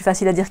 Alors, c'est plus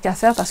facile à dire qu'à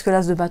faire, parce que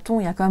l'as de bâton,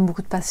 il y a quand même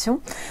beaucoup de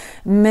passion.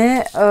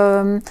 Mais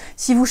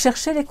si vous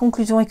cherchez les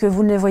conclusions et que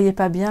vous ne les voyez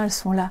pas bien, elles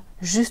sont là,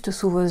 juste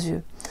sous vos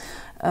yeux.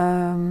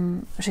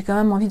 J'ai quand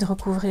même envie de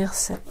recouvrir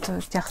cette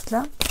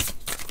carte-là,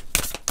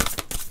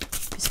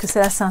 puisque c'est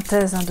la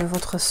synthèse de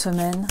votre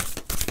semaine.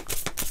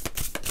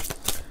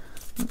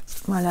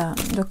 Voilà,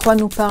 de quoi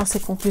nous parlent ces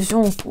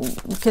conclusions,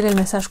 ou quel est le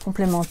message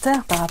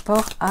complémentaire par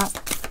rapport à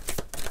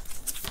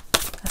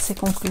ces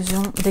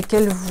conclusions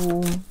desquelles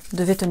vous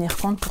devez tenir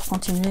compte pour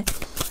continuer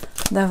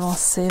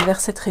d'avancer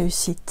vers cette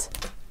réussite.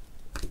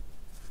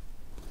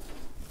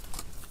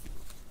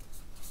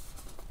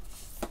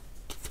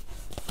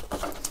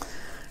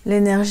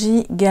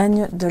 L'énergie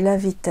gagne de la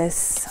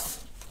vitesse.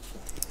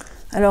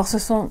 Alors ce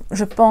sont,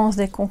 je pense,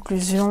 des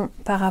conclusions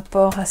par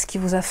rapport à ce qui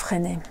vous a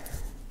freiné.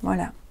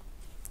 Voilà.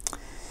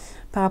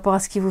 Par rapport à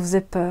ce qui vous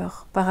faisait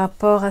peur. Par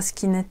rapport à ce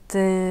qui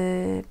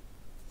n'était...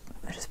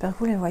 J'espère que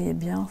vous les voyez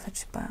bien. En fait,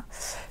 je sais pas.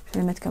 Je vais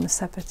les mettre comme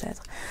ça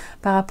peut-être.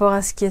 Par rapport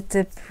à ce qui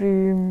était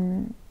plus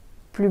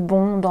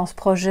bon dans ce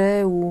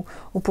projet, ou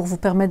pour vous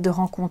permettre de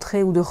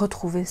rencontrer ou de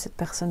retrouver cette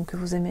personne que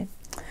vous aimez.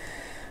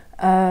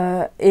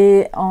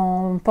 Et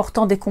en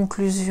portant des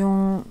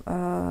conclusions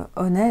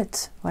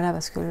honnêtes, voilà,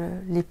 parce que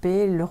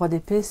l'épée, le roi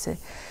d'épée, il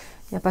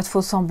n'y a pas de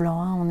faux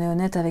semblant, hein, on est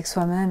honnête avec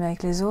soi-même et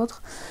avec les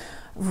autres.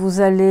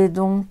 Vous allez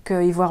donc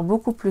y voir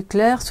beaucoup plus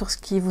clair sur ce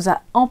qui vous a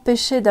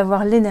empêché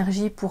d'avoir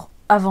l'énergie pour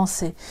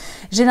avancer.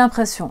 J'ai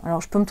l'impression, alors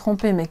je peux me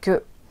tromper, mais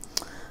que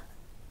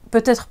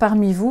peut-être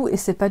parmi vous, et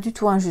c'est pas du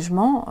tout un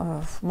jugement,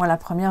 moi la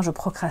première je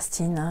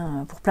procrastine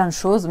hein, pour plein de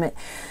choses, mais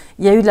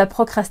il y a eu de la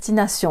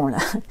procrastination là.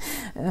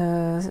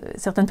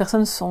 Certaines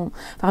personnes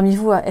parmi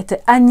vous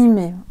étaient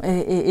animées,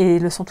 et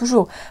le sont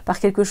toujours, par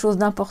quelque chose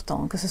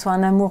d'important, que ce soit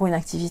un amour ou une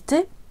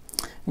activité,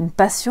 une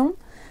passion,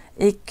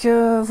 et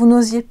que vous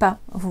n'osiez pas,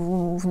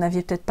 vous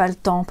n'aviez peut-être pas le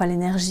temps, pas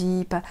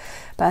l'énergie, pas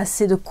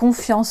assez de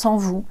confiance en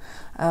vous.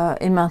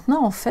 Et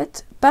maintenant, en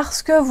fait,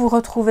 parce que vous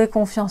retrouvez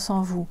confiance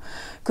en vous,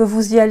 que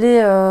vous y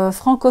allez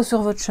franco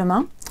sur votre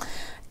chemin,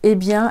 eh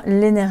bien,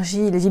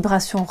 l'énergie, les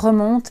vibrations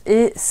remontent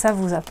et ça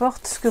vous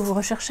apporte ce que vous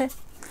recherchez.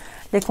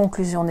 Les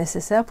conclusions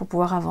nécessaires pour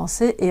pouvoir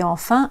avancer et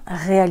enfin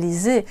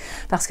réaliser.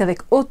 Parce qu'avec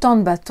autant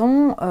de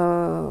bâtons,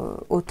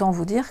 autant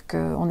vous dire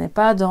qu'on n'est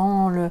pas que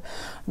dans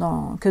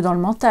le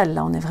mental.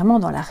 Là, on est vraiment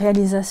dans la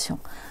réalisation.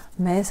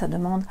 Mais ça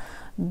demande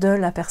de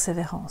la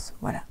persévérance.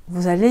 Voilà,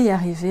 vous allez y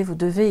arriver, vous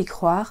devez y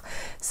croire,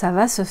 ça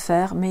va se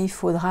faire, mais il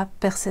faudra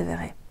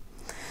persévérer.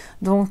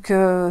 Donc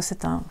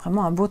c'est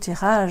vraiment un beau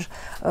tirage,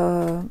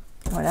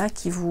 voilà,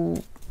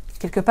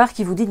 quelque part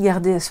qui vous dit de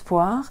garder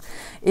espoir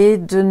et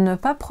de ne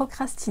pas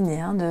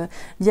procrastiner, hein,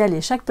 d'y aller.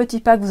 Chaque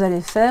petit pas que vous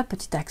allez faire,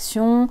 petite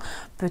action,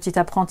 petit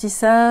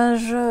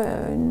apprentissage,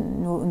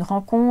 une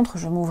rencontre,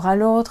 je m'ouvre à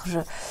l'autre,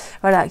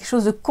 voilà, quelque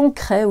chose de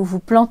concret où vous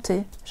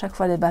plantez chaque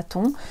fois des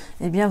bâtons,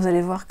 eh bien vous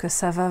allez voir que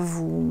ça va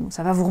vous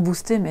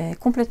rebooster, mais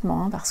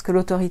complètement, hein, parce que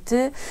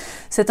l'autorité,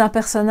 c'est un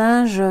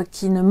personnage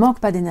qui ne manque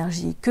pas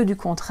d'énergie, que du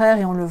contraire,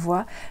 et on le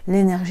voit,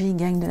 l'énergie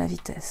gagne de la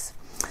vitesse.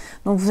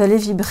 Donc vous allez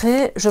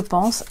vibrer, je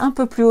pense, un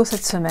peu plus haut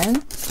cette semaine,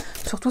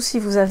 surtout si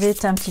vous avez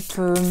été un petit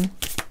peu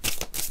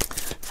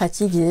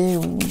fatigué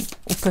ou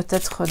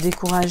peut-être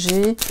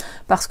découragé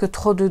parce que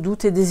trop de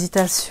doutes et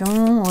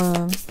d'hésitation,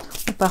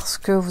 ou parce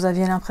que vous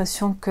aviez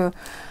l'impression que,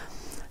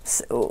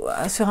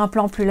 sur un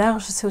plan plus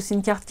large, c'est aussi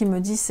une carte qui me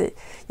dit, il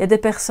y a des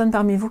personnes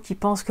parmi vous qui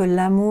pensent que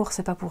l'amour,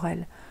 c'est pas pour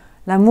elles.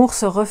 L'amour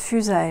se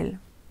refuse à elles.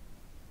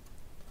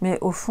 Mais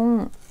au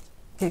fond,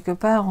 quelque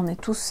part, on est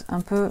tous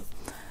un peu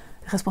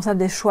responsable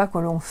des choix que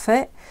l'on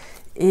fait,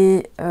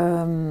 et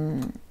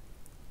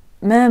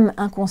même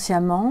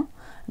inconsciemment,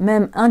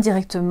 même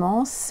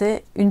indirectement,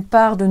 c'est une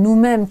part de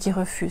nous-mêmes qui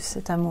refuse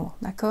cet amour,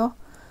 d'accord?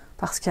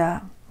 Parce qu'il y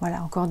a,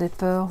 voilà, encore des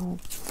peurs.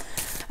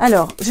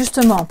 Alors,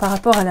 justement, par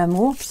rapport à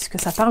l'amour, puisque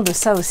ça parle de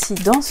ça aussi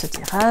dans ce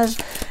tirage,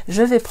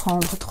 je vais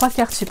prendre 3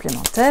 cartes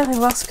supplémentaires et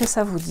voir ce que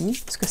ça vous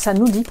dit, ce que ça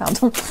nous dit,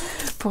 pardon,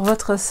 pour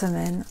votre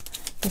semaine.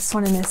 Quels sont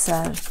les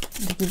messages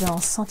de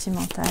guidance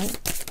sentimentale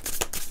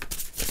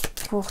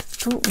pour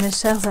tous mes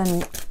chers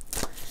amis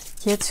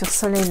qui êtes sur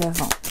Soleil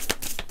Levant,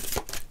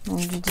 donc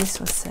du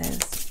 10 au 16.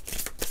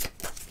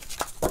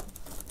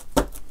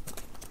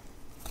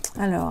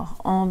 Alors,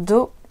 en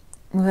dos,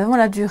 nous avons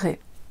la durée.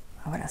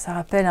 Voilà, ça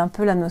rappelle un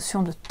peu la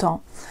notion de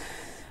temps,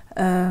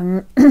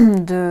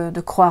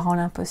 de croire en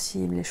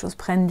l'impossible. Les choses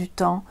prennent du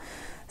temps.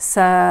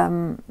 Ça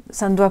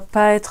ne doit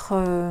pas être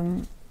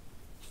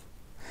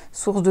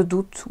source de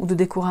doute ou de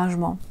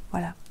découragement.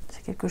 Voilà,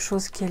 c'est quelque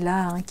chose qui est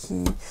là, hein,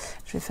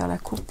 je vais faire la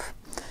coupe,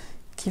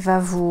 qui va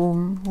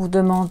vous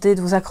demander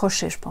de vous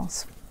accrocher, je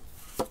pense.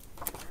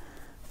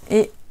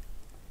 Et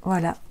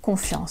Voilà,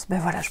 confiance. Ben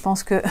voilà, je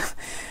pense que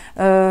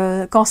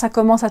quand ça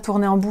commence à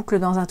tourner en boucle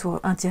dans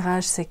un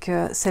tirage, c'est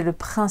que c'est le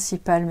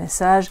principal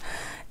message.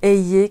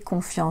 Ayez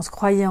confiance,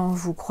 croyez en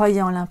vous,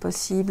 croyez en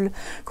l'impossible,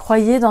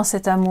 croyez dans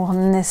cet amour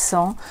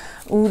naissant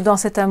ou dans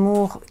cet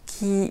amour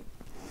qui...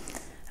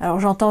 Alors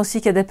j'entends aussi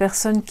qu'il y a des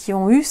personnes qui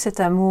ont eu cet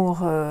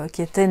amour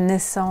qui était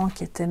naissant,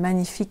 qui était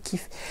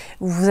magnifique,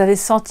 où vous avez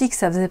senti que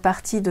ça faisait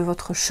partie de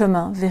votre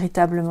chemin,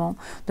 véritablement,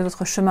 de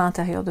votre chemin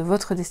intérieur, de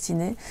votre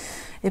destinée.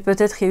 Et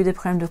peut-être qu'il y a eu des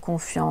problèmes de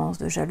confiance,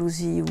 de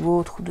jalousie ou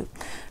autre, ou de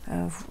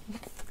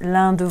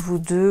l'un de vous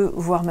deux,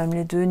 voire même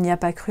les deux, n'y a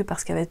pas cru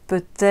parce qu'il y avait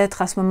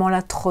peut-être à ce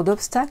moment-là trop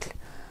d'obstacles,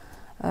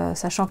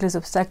 sachant que les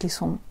obstacles, ils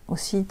sont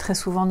aussi très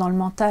souvent dans le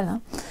mental. Hein.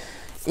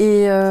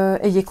 Et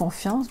ayez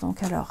confiance,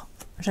 donc alors...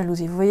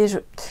 Jalousie, vous voyez, je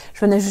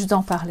venais juste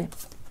d'en parler.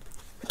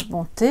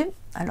 Bonté,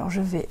 alors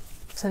je vais,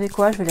 vous savez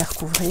quoi, je vais les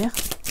recouvrir.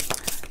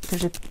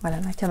 Voilà,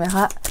 ma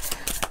caméra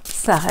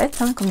s'arrête,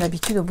 hein, comme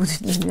d'habitude au bout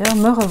d'une demi-heure,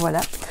 me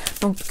revoilà.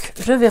 Donc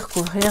je vais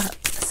recouvrir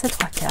ces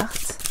 3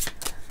 cartes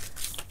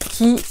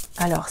qui,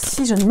 alors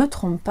si je ne me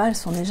trompe pas, elles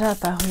sont déjà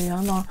apparues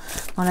hein,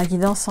 dans la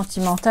guidance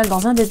sentimentale,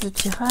 dans un des 2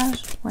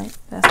 tirages, oui,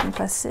 la semaine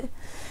passée.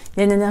 Il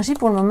y a une énergie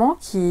pour le moment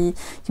qui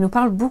nous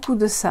parle beaucoup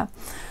de ça.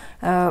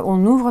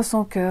 On ouvre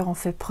son cœur, on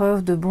fait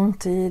preuve de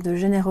bonté, de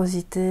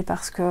générosité,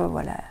 parce que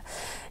voilà,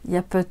 il y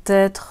a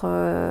peut-être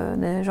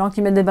des gens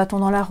qui mettent des bâtons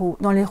dans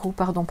les roues,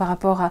 par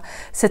rapport à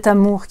cet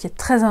amour qui est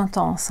très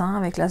intense, hein,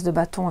 avec l'as de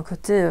bâton à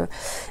côté,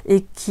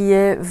 et qui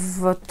est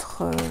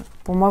votre,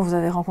 pour moi, vous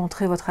avez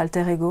rencontré votre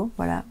alter ego,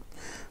 voilà,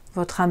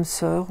 votre âme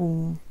sœur,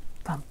 ou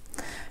enfin,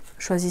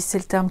 choisissez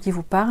le terme qui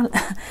vous parle.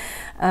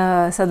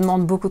 Ça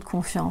demande beaucoup de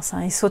confiance.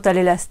 Hein. Il saute à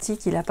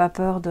l'élastique, il n'a pas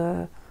peur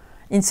de...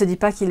 Il ne se dit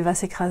pas qu'il va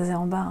s'écraser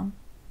en bas. Hein.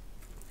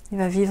 Il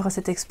va vivre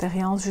cette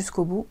expérience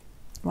jusqu'au bout.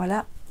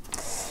 Voilà.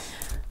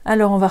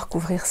 Alors, on va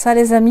recouvrir ça,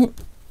 les amis,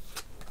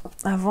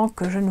 avant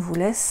que je ne vous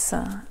laisse.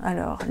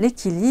 Alors,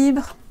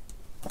 l'équilibre,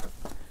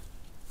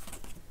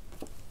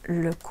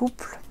 le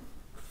couple,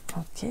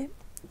 ok,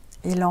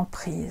 et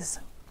l'emprise.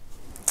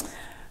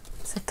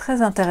 C'est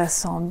très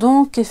intéressant.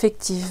 Donc,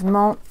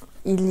 effectivement,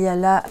 il y a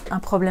là un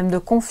problème de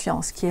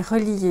confiance qui est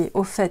relié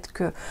au fait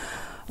que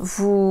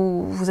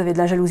vous avez de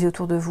la jalousie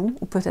autour de vous,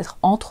 ou peut-être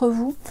entre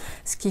vous,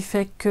 ce qui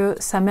fait que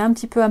ça met un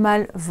petit peu à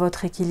mal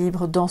votre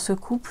équilibre dans ce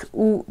couple,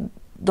 ou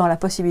dans la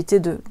possibilité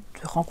de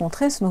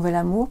rencontrer ce nouvel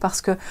amour,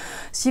 parce que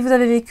si vous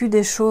avez vécu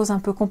des choses un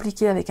peu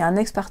compliquées avec un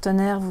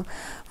ex-partenaire,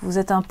 vous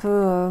êtes un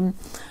peu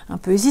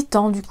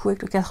hésitant du coup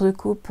avec le 4 de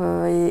coupe,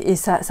 et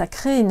ça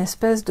crée une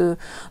espèce de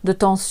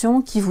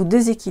tension qui vous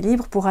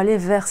déséquilibre pour aller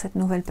vers cette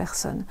nouvelle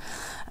personne.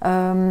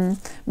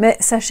 Mais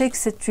sachez que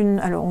c'est une...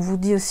 Alors on vous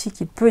dit aussi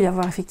qu'il peut y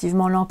avoir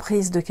effectivement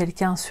l'emprise de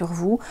quelqu'un sur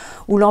vous,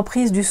 ou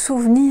l'emprise du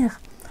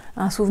souvenir,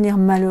 un souvenir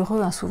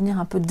malheureux, un souvenir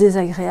un peu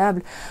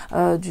désagréable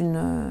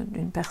d'une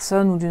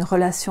personne ou d'une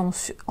relation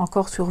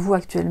encore sur vous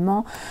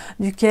actuellement,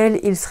 duquel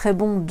il serait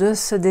bon de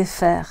se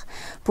défaire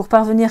pour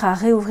parvenir à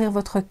réouvrir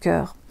votre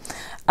cœur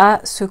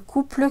à ce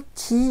couple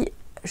qui,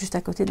 juste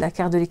à côté de la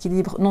carte de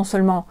l'équilibre, non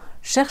seulement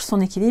cherche son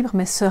équilibre,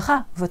 mais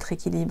sera votre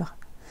équilibre.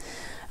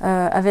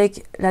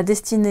 Avec la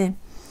destinée,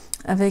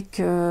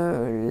 avec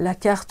la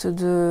carte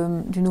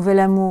du nouvel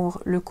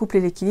amour, le couple et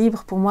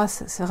l'équilibre, pour moi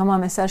c'est vraiment un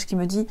message qui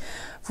me dit,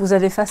 vous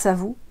avez face à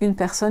vous une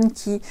personne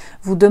qui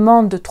vous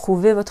demande de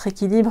trouver votre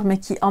équilibre, mais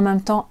qui en même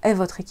temps est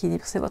votre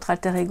équilibre. C'est votre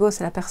alter ego,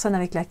 c'est la personne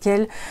avec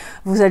laquelle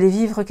vous allez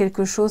vivre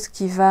quelque chose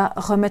qui va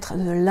remettre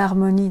de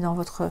l'harmonie dans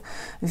votre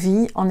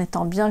vie, en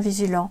étant bien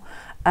vigilant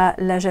à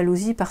la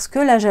jalousie, parce que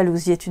la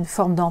jalousie est une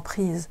forme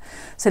d'emprise.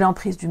 C'est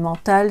l'emprise du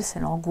mental, c'est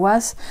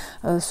l'angoisse,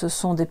 ce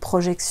sont des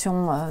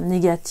projections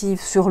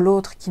négatives sur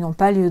l'autre qui n'ont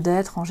pas lieu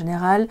d'être en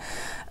général,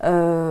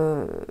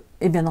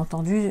 et bien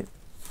entendu,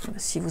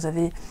 si vous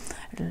avez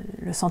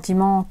le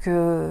sentiment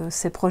que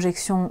ces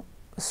projections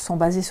sont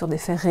basées sur des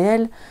faits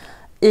réels,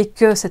 et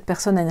que cette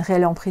personne a une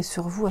réelle emprise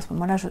sur vous, à ce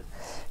moment-là, je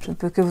ne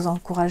peux que vous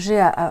encourager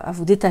à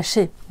vous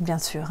détacher, bien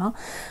sûr.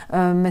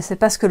 Hein. Mais ce n'est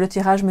pas ce que le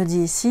tirage me dit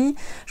ici.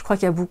 Je crois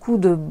qu'il y a beaucoup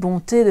de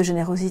bonté, de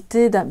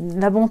générosité.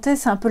 La bonté,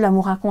 c'est un peu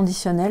l'amour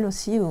inconditionnel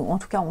aussi, ou en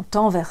tout cas, on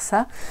tend vers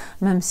ça,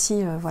 même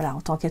si, voilà,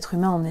 en tant qu'être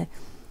humain,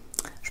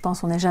 je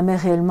pense qu'on n'est jamais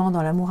réellement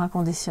dans l'amour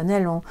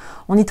inconditionnel,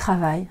 on y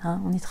travaille, hein,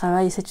 on y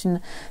travaille, et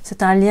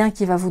c'est un lien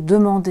qui va vous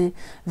demander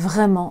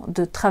vraiment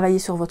de travailler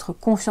sur votre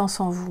confiance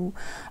en vous,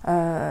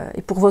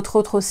 et pour votre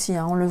autre aussi,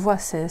 hein, on le voit,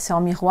 c'est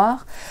en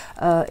miroir,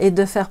 et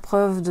de faire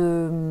preuve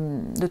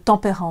de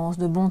tempérance,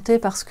 de bonté,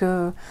 parce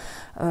que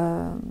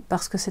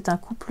c'est un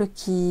couple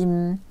qui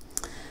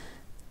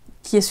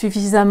est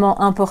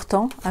suffisamment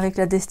important avec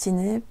la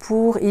destinée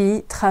pour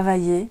y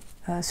travailler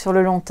sur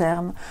le long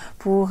terme,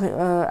 pour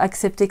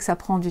accepter que ça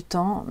prend du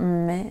temps,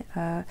 mais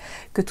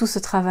que tout ce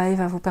travail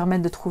va vous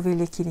permettre de trouver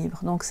l'équilibre.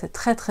 Donc c'est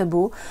très très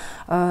beau.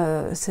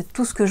 C'est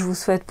tout ce que je vous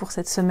souhaite pour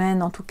cette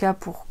semaine, en tout cas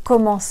pour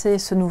commencer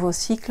ce nouveau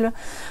cycle.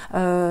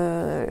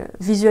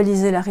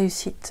 Visualisez la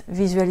réussite,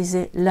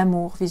 visualisez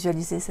l'amour,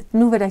 visualisez cette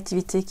nouvelle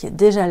activité qui est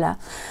déjà là,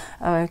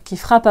 qui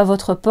frappe à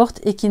votre porte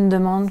et qui ne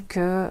demande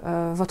que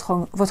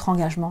votre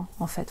engagement,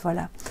 en fait.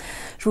 Voilà.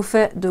 Je vous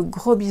fais de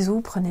gros bisous,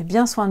 prenez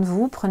bien soin de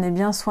vous, prenez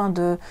bien soin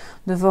de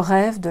vos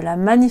rêves, de la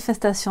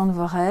manifestation de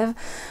vos rêves.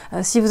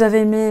 Si vous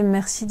avez aimé,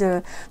 merci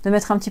de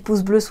mettre un petit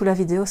pouce bleu sous la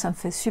vidéo, ça me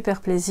fait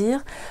super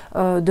plaisir.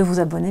 De vous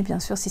abonner, bien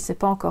sûr, si ce n'est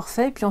pas encore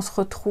fait. Et puis on se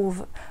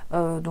retrouve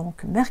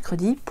donc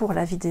mercredi pour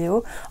la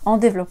vidéo en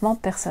développement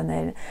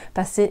personnel.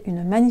 Passez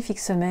une magnifique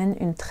semaine,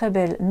 une très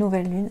belle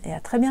nouvelle lune et à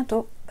très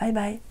bientôt. Bye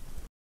bye.